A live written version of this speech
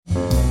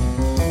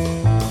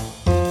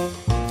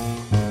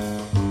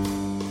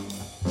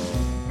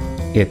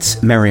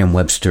It's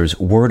Merriam-Webster's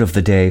Word of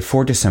the Day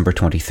for December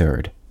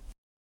 23rd.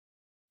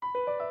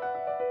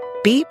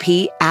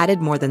 BP added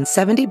more than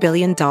 $70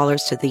 billion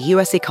to the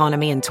U.S.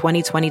 economy in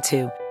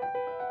 2022.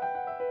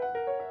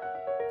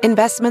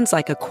 Investments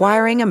like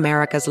acquiring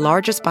America's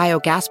largest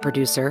biogas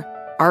producer,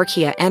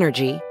 Archaea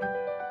Energy,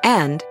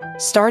 and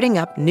starting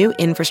up new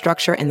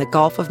infrastructure in the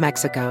Gulf of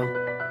Mexico.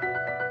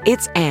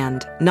 It's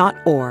and, not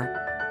or.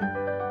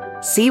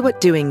 See what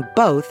doing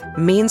both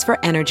means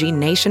for energy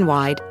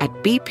nationwide at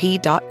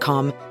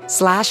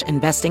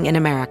bp.com/investing in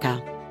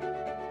America.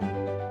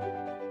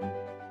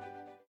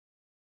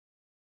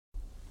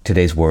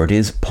 Today's word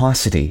is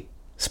paucity,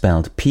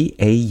 spelled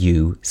P-A-U-C-I-T-Y.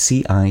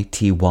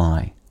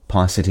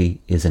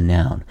 Paucity is a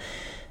noun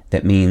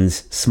that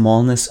means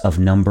smallness of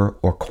number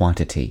or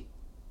quantity.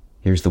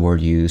 Here's the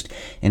word used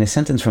in a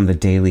sentence from the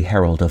Daily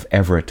Herald of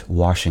Everett,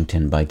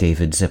 Washington by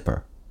David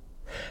Zipper.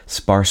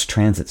 Sparse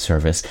transit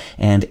service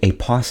and a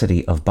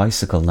paucity of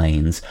bicycle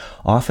lanes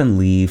often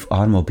leave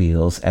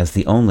automobiles as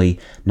the only,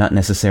 not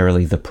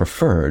necessarily the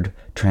preferred,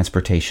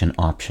 transportation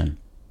option.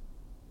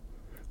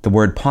 The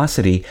word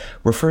paucity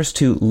refers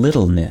to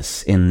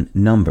littleness in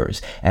numbers,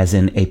 as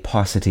in a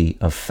paucity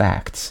of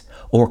facts,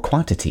 or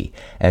quantity,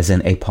 as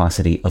in a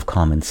paucity of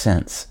common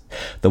sense.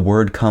 The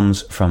word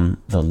comes from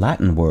the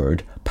Latin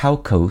word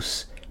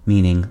paucos,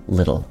 meaning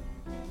little.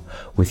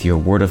 With your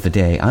Word of the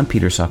Day, I'm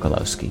Peter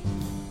Sokolowski.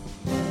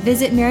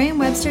 Visit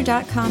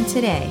Merriam-Webster.com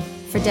today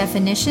for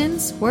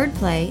definitions,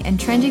 wordplay, and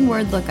trending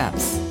word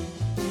lookups.